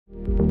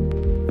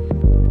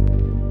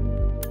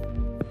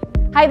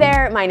Hi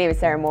there, my name is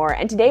Sarah Moore,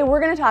 and today we're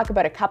going to talk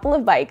about a couple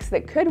of bikes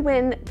that could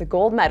win the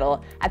gold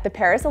medal at the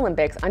Paris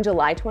Olympics on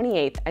July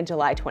 28th and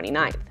July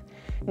 29th.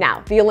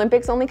 Now, the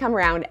Olympics only come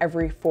around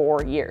every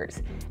 4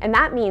 years, and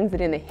that means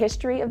that in the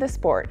history of the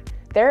sport,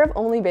 there have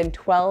only been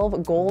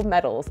 12 gold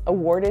medals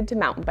awarded to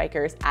mountain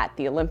bikers at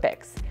the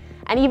Olympics.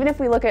 And even if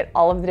we look at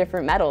all of the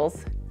different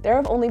medals, there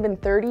have only been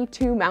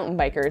 32 mountain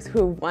bikers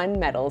who have won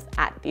medals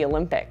at the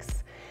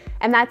Olympics.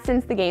 And that's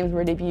since the Games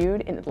were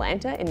debuted in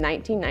Atlanta in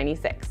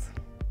 1996.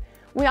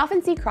 We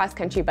often see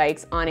cross-country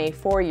bikes on a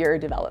 4-year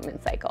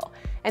development cycle,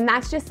 and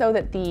that's just so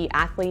that the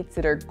athletes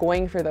that are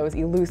going for those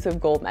elusive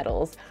gold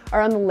medals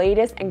are on the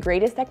latest and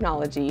greatest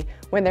technology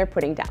when they're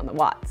putting down the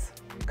watts.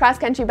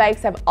 Cross-country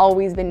bikes have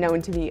always been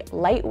known to be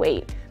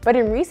lightweight, but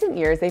in recent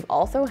years they've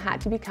also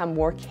had to become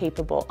more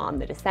capable on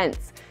the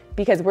descents,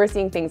 because we're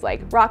seeing things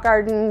like rock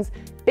gardens,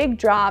 big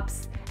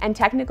drops, and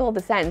technical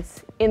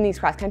descents in these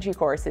cross-country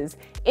courses,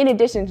 in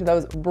addition to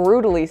those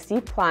brutally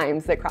steep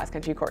climbs that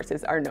cross-country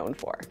courses are known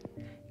for.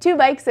 Two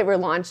bikes that were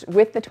launched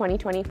with the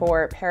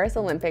 2024 Paris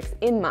Olympics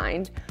in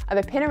mind are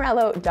the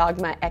Pinarello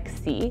Dogma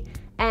XC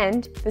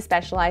and the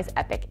Specialized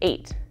Epic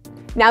 8.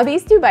 Now,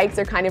 these two bikes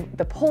are kind of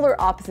the polar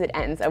opposite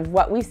ends of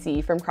what we see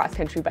from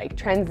cross-country bike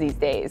trends these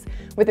days,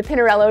 with the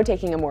Pinarello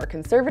taking a more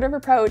conservative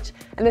approach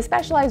and the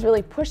Specialized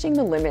really pushing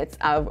the limits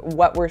of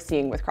what we're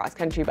seeing with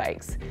cross-country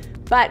bikes.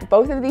 But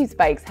both of these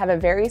bikes have a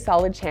very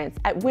solid chance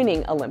at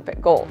winning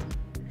Olympic gold.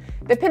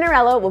 The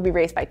Pinarello will be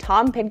raced by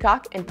Tom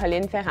Pidcock and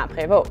Pauline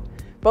Ferrand-Prévot,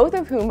 both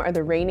of whom are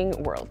the reigning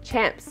world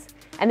champs,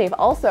 and they've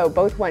also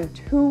both won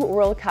 2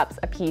 World Cups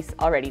apiece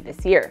already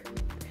this year.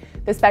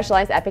 The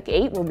Specialized Epic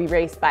 8 will be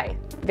raced by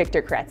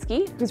Victor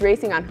Koretsky, who's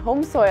racing on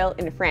home soil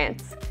in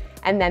France,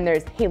 and then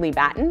there's Haley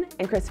Batten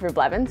and Christopher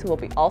Blevins, who will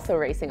be also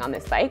racing on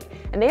this bike,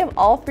 and they have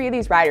all 3 of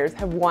these riders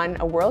have won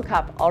a World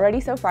Cup already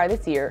so far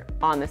this year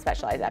on the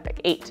Specialized Epic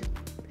 8.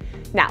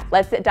 Now,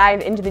 let's dive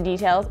into the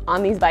details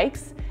on these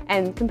bikes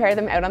and compare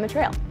them out on the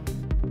trail.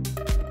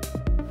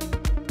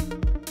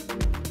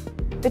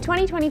 The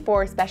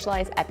 2024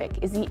 Specialized Epic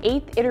is the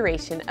 8th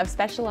iteration of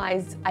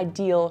Specialized's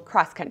ideal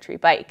cross-country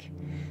bike.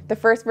 The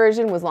first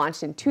version was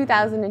launched in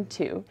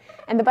 2002,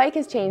 and the bike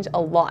has changed a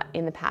lot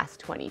in the past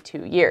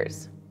 22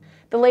 years.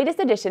 The latest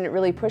edition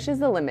really pushes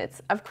the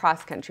limits of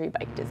cross-country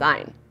bike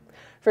design.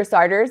 For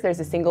starters, there's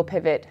a single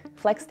pivot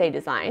flex stay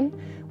design,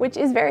 which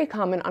is very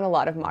common on a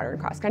lot of modern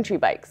cross-country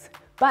bikes,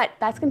 but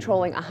that's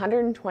controlling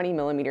 120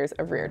 millimeters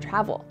of rear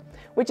travel,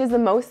 which is the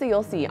most that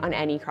you'll see on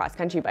any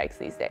cross-country bikes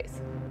these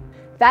days.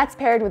 That's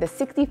paired with a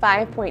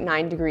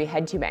 65.9 degree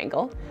head tube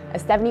angle, a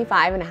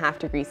 75.5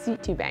 degree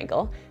seat tube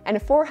angle, and a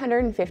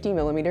 450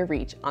 millimeter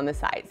reach on the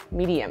size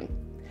medium.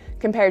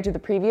 Compared to the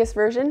previous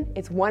version,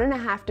 it's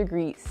 1.5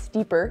 degree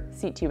steeper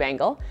seat tube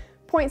angle,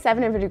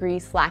 0.7 of a degree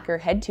slacker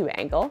head tube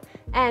angle,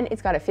 and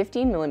it's got a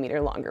 15 millimeter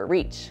longer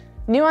reach.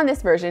 New on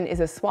this version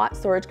is a SWAT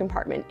storage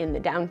compartment in the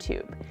down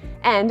tube.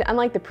 And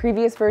unlike the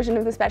previous version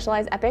of the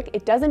Specialized Epic,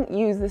 it doesn't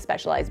use the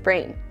Specialized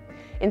brain.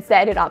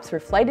 Instead, it opts for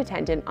flight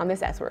attendant on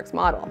this S-Works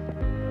model.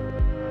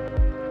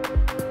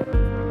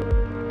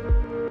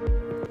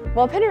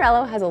 While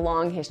Pinarello has a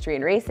long history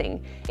in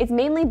racing, it's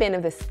mainly been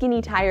of the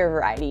skinny tire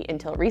variety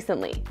until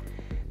recently.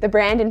 The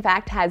brand, in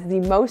fact, has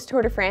the most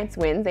Tour de France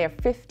wins. They have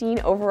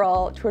 15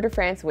 overall Tour de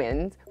France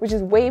wins, which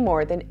is way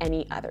more than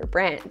any other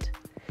brand.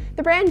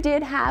 The brand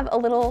did have a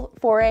little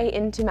foray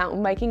into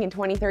mountain biking in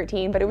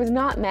 2013, but it was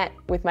not met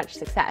with much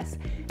success,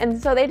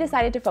 and so they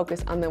decided to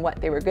focus on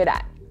what they were good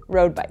at,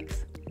 road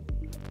bikes.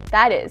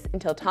 That is,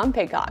 until Tom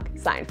Pidcock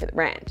signed for the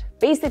brand.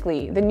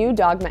 Basically, the new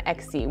Dogma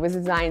XC was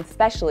designed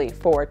specially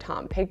for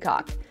Tom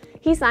Pidcock.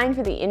 He signed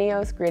for the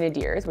Ineos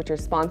Grenadiers, which are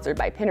sponsored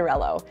by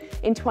Pinarello,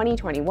 in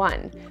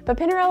 2021, but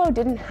Pinarello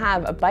didn't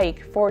have a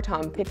bike for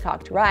Tom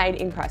Pidcock to ride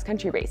in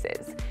cross-country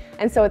races.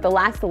 And so at the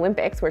last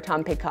Olympics, where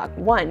Tom Pidcock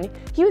won,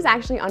 he was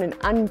actually on an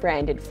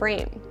unbranded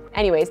frame.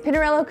 Anyways,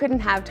 Pinarello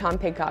couldn't have Tom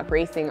Pidcock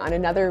racing on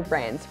another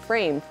brand's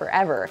frame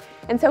forever,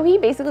 and so he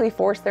basically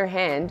forced their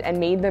hand and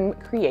made them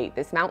create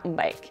this mountain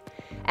bike.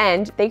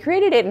 And they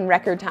created it in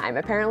record time.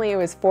 Apparently it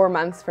was 4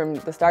 months from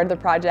the start of the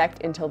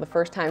project until the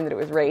first time that it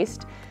was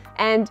raced,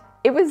 and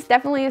it was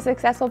definitely a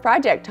successful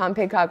project. Tom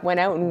Pidcock went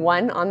out and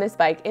won on this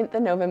bike in the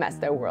Nove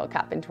Mesto World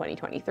Cup in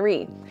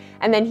 2023.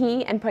 And then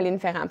he and Pauline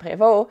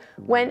Ferrand-Prévot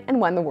went and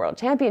won the World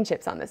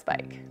Championships on this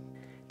bike.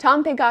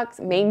 Tom Pidcock's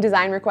main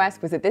design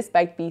request was that this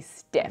bike be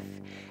stiff,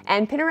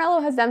 and Pinarello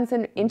has done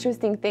some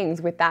interesting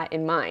things with that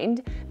in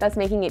mind, thus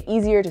making it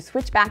easier to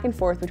switch back and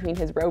forth between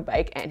his road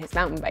bike and his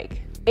mountain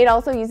bike. It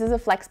also uses a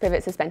flex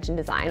pivot suspension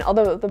design,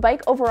 although the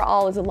bike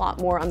overall is a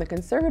lot more on the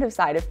conservative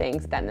side of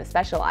things than the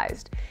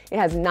Specialized. It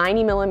has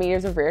 90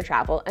 millimeters of rear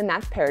travel, and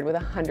that's paired with a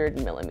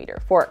 100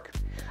 millimeter fork.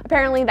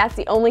 Apparently, that's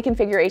the only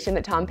configuration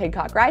that Tom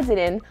Pidcock rides it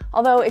in,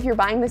 although if you're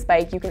buying this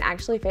bike, you can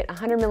actually fit a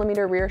 100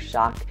 millimeter rear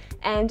shock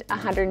and a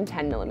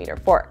 110 millimeter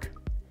fork.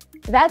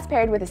 That's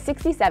paired with a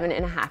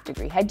 67.5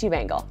 degree head tube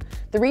angle.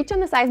 The reach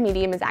on the size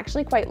medium is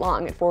actually quite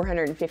long at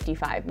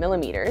 455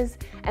 millimeters,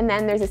 and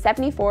then there's a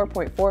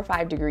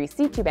 74.45 degree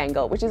seat tube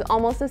angle, which is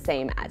almost the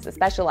same as the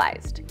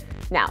Specialized.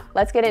 Now,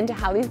 let's get into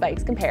how these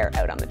bikes compare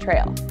out on the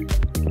trail.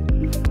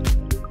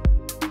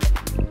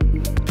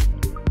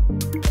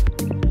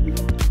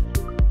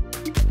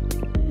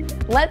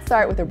 Let's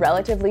start with a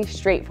relatively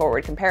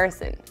straightforward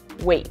comparison: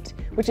 weight,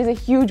 which is a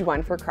huge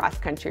one for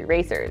cross-country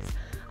racers.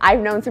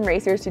 I've known some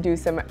racers to do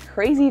some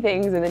crazy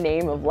things in the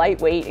name of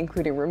lightweight,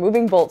 including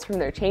removing bolts from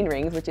their chain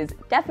rings, which is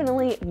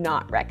definitely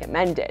not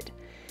recommended.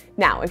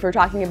 Now, if we're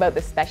talking about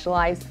the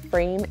Specialized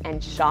frame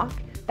and shock,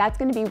 that's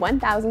going to be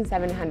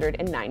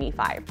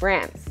 1,795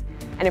 grams.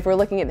 And if we're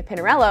looking at the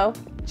Pinarello,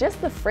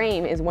 just the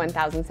frame is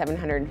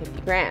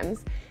 1,750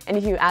 grams. And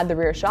if you add the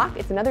rear shock,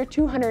 it's another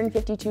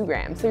 252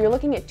 grams. So you're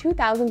looking at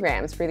 2,000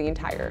 grams for the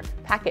entire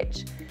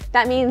package.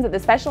 That means that the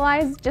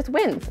Specialized just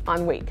wins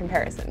on weight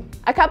comparison.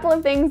 A couple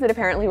of things that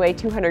apparently weigh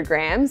 200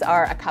 grams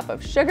are a cup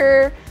of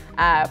sugar,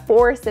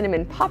 4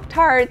 cinnamon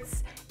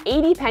Pop-Tarts,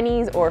 80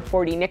 pennies, or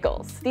 40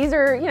 nickels. These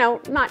are,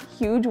 not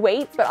huge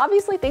weights, but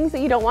obviously things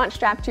that you don't want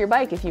strapped to your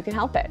bike if you can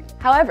help it.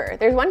 However,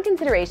 there's one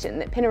consideration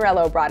that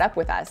Pinarello brought up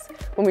with us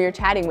when we were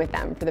chatting with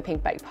them for the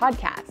Pinkbike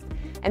podcast,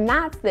 and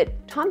that's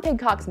that Tom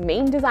Pidcock's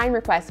main design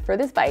request for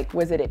this bike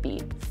was that it be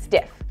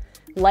stiff.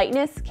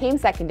 Lightness came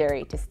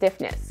secondary to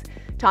stiffness.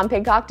 Tom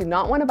Pidcock did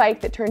not want a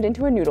bike that turned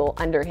into a noodle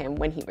under him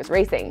when he was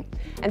racing.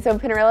 And so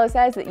Pinarello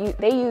says that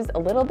they used a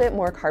little bit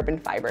more carbon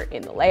fiber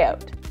in the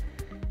layout.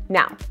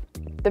 Now,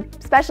 the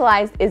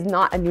Specialized is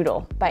not a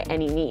noodle by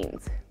any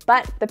means,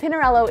 but the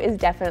Pinarello is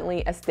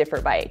definitely a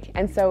stiffer bike,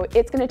 and so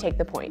it's going to take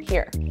the point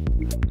here.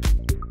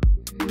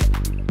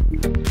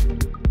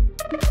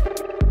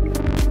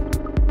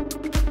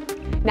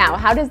 Now,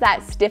 how does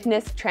that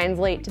stiffness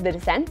translate to the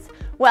descents?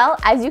 Well,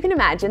 as you can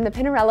imagine, the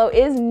Pinarello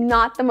is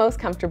not the most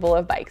comfortable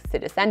of bikes to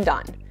descend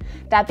on.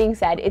 That being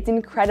said, it's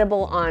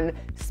incredible on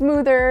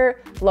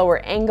smoother, lower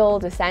angle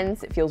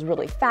descents. It feels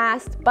really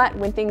fast, but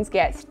when things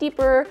get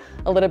steeper,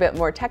 a little bit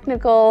more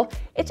technical,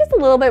 it's just a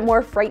little bit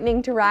more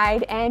frightening to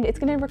ride, and it's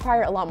going to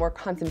require a lot more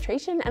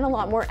concentration and a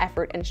lot more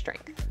effort and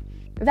strength.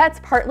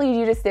 That's partly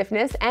due to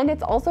stiffness, and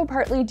it's also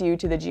partly due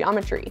to the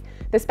geometry.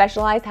 The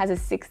Specialized has a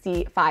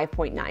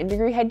 65.9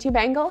 degree head tube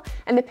angle,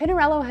 and the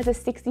Pinarello has a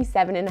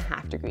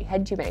 67.5 degree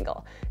head tube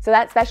angle. So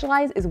that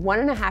Specialized is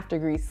 1.5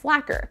 degrees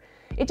slacker.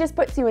 It just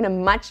puts you in a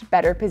much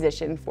better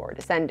position for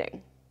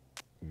descending.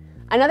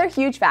 Another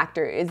huge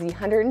factor is the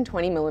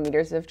 120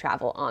 millimeters of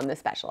travel on the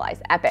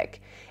Specialized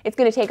Epic. It's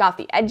going to take off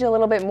the edge a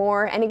little bit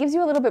more, and it gives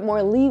you a little bit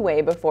more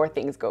leeway before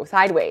things go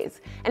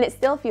sideways, and it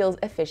still feels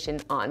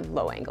efficient on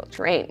low-angle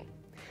terrain.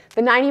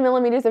 The 90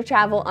 millimeters of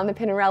travel on the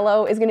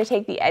Pinarello is going to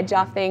take the edge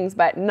off things,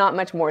 but not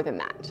much more than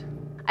that.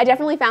 I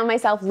definitely found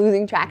myself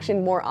losing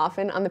traction more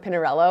often on the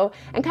Pinarello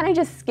and kind of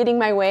just skidding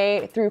my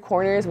way through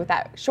corners with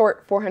that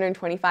short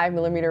 425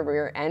 millimeter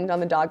rear end on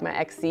the Dogma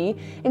XC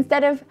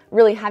instead of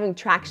really having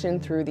traction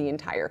through the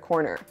entire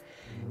corner.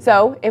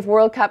 So if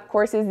World Cup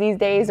courses these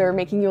days are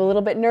making you a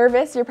little bit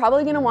nervous, you're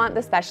probably going to want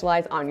the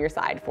Specialized on your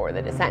side for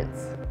the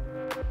descents.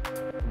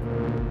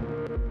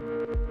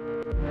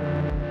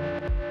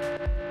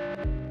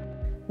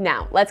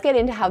 Now, let's get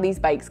into how these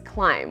bikes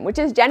climb, which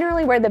is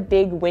generally where the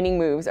big winning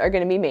moves are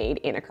going to be made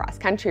in a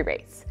cross-country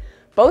race.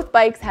 Both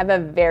bikes have a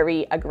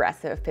very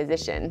aggressive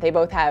position. They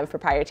both have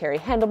proprietary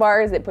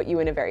handlebars that put you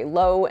in a very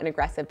low and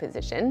aggressive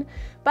position.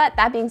 But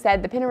that being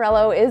said, the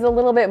Pinarello is a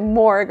little bit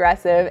more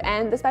aggressive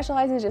and the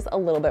Specialized is just a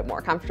little bit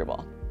more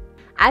comfortable.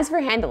 As for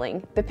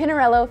handling, the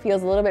Pinarello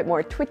feels a little bit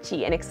more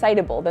twitchy and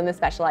excitable than the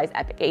Specialized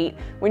Epic 8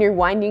 when you're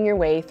winding your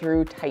way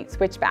through tight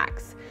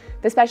switchbacks.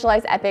 The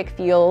Specialized Epic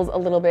feels a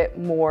little bit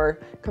more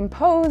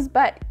composed,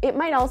 but it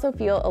might also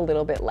feel a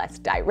little bit less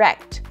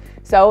direct.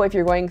 So if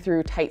you're going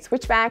through tight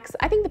switchbacks,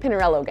 I think the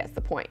Pinarello gets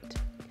the point.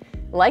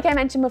 Like I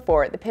mentioned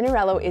before, the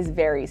Pinarello is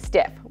very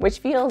stiff, which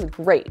feels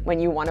great when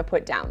you want to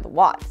put down the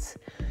watts.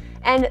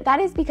 And that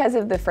is because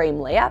of the frame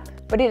layup,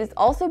 but it is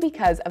also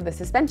because of the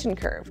suspension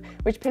curve,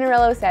 which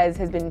Pinarello says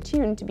has been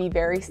tuned to be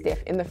very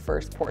stiff in the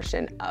first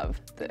portion of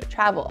the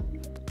travel.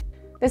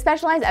 The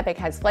Specialized Epic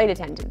has flight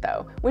attendant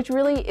though, which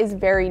really is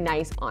very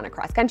nice on a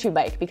cross-country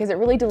bike because it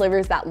really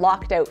delivers that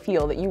locked out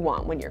feel that you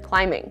want when you're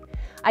climbing.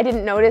 I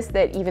didn't notice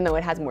that even though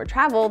it has more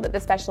travel, that the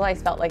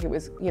Specialized felt like it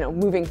was,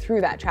 moving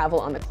through that travel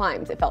on the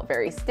climbs. It felt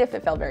very stiff,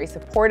 it felt very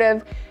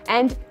supportive,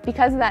 and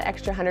because of that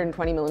extra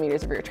 120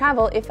 millimeters of rear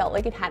travel, it felt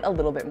like it had a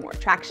little bit more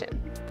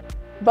traction.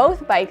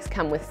 Both bikes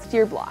come with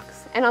steer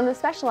blocks, and on the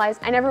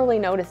Specialized, I never really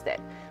noticed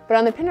it. But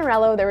on the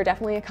Pinarello, there were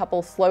definitely a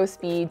couple slow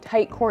speed,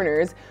 tight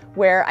corners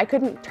where I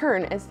couldn't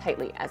turn as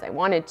tightly as I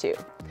wanted to.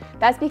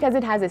 That's because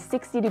it has a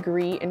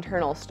 60-degree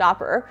internal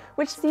stopper,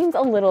 which seems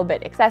a little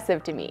bit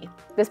excessive to me.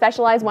 The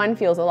Specialized one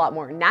feels a lot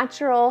more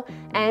natural,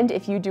 and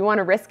if you do want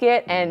to risk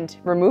it and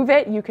remove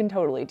it, you can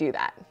totally do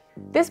that.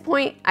 This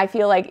point, I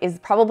feel like, is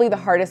probably the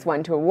hardest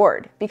one to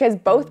award because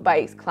both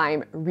bikes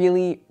climb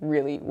really,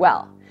 really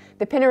well.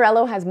 The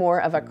Pinarello has more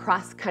of a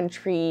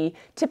cross-country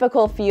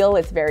typical feel.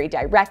 It's very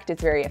direct,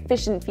 it's very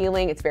efficient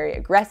feeling, it's very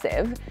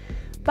aggressive.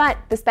 But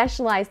the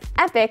Specialized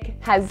Epic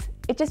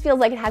it just feels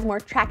like it has more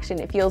traction,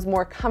 it feels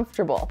more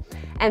comfortable.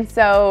 And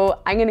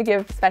so I'm gonna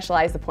give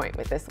Specialized the point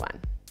with this one.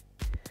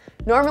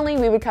 Normally,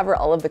 we would cover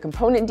all of the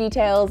component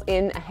details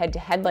in a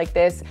head-to-head like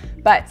this,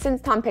 but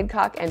since Tom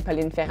Pidcock and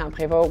Pauline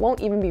Ferrand-Prévot won't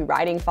even be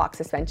riding Fox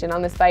suspension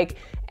on this bike,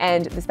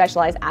 and the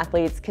Specialized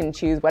athletes can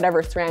choose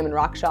whatever SRAM and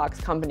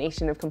RockShox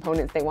combination of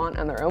components they want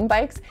on their own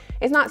bikes,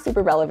 it's not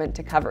super relevant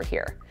to cover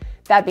here.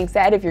 That being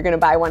said, if you're going to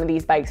buy one of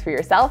these bikes for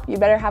yourself, you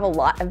better have a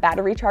lot of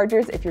battery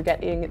chargers if you're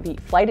getting the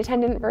flight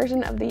attendant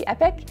version of the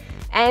Epic.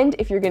 And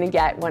if you're going to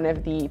get one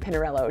of the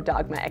Pinarello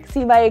Dogma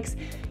XC bikes,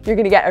 you're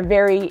going to get a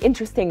very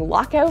interesting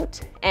lockout,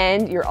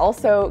 and you're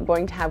also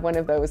going to have one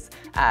of those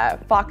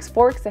Fox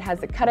forks that has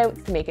the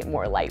cutouts to make it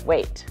more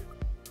lightweight.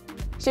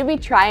 Should we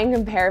try and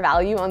compare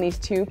value on these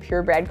two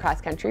purebred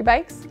cross-country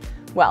bikes?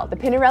 Well, the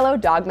Pinarello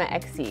Dogma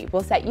XC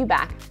will set you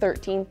back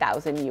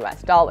 $13,000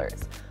 US,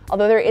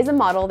 although there is a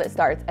model that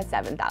starts at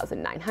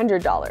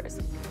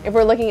 $7,900. If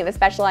we're looking at the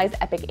Specialized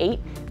Epic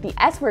 8, the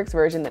S-Works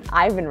version that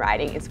I've been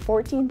riding is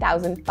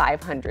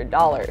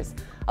 $14,500,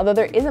 although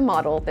there is a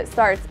model that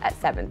starts at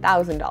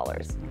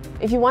 $7,000.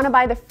 If you want to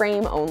buy the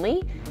frame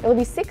only, it'll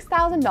be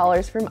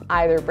 $6,000 from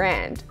either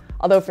brand,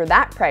 although for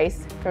that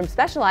price, from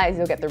Specialized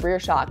you'll get the rear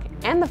shock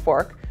and the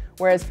fork,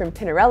 whereas from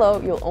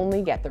Pinarello you'll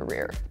only get the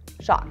rear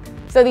shock.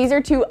 So these are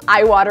two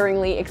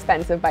eye-wateringly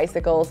expensive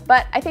bicycles,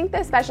 but I think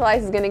the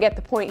Specialized is going to get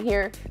the point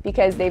here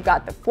because they've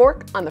got the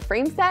fork on the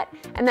frame set,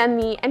 and then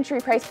the entry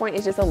price point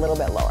is just a little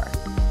bit lower.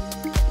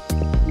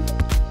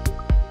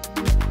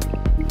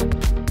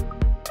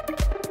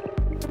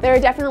 There are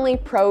definitely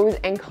pros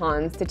and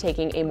cons to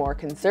taking a more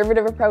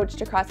conservative approach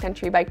to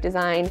cross-country bike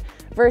design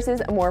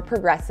versus a more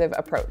progressive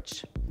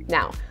approach.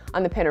 Now,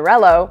 on the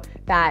Pinarello,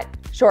 that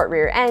short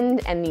rear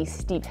end and the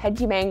steep head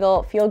tube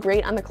angle feel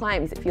great on the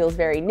climbs. It feels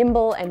very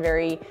nimble and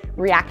very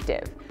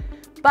reactive.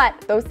 But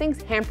those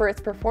things hamper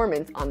its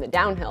performance on the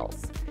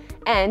downhills.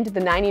 And the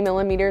 90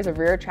 millimeters of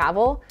rear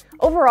travel,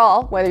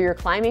 overall, whether you're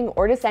climbing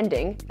or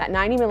descending, that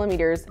 90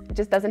 millimeters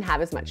just doesn't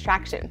have as much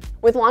traction.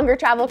 With longer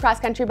travel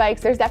cross-country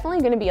bikes, there's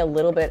definitely going to be a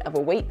little bit of a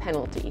weight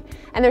penalty.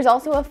 And there's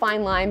also a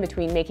fine line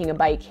between making a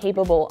bike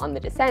capable on the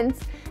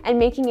descents and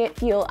making it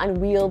feel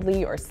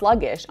unwieldy or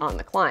sluggish on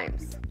the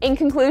climbs. In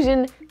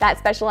conclusion, that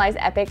Specialized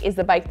Epic is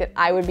the bike that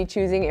I would be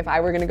choosing if I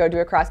were going to go do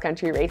a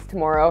cross-country race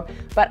tomorrow,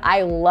 but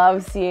I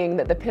love seeing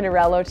that the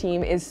Pinarello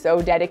team is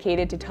so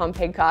dedicated to Tom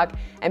Pidcock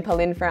and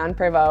Pauline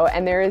Ferrand-Prévot,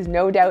 and there is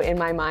no doubt in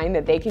my mind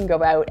that they can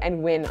go out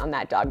and win on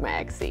that Dogma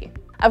XC.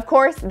 Of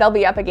course, they'll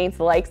be up against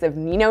the likes of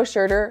Nino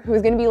Schurter,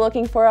 who's going to be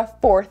looking for a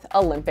 4th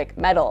Olympic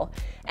medal,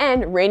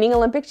 and reigning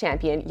Olympic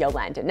champion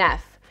Yolanda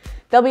Neff.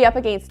 They'll be up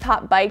against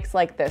top bikes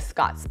like the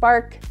Scott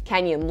Spark,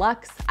 Canyon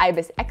Lux,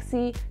 Ibis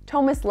XC,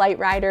 Thomas Light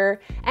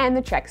Rider, and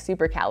the Trek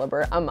Super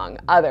Caliber, among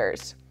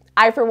others.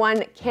 I, for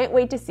one, can't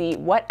wait to see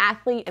what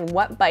athlete and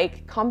what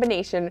bike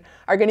combination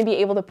are going to be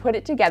able to put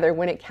it together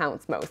when it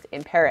counts most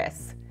in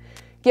Paris.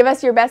 Give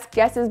us your best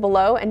guesses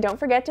below, and don't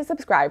forget to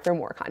subscribe for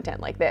more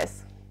content like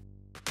this.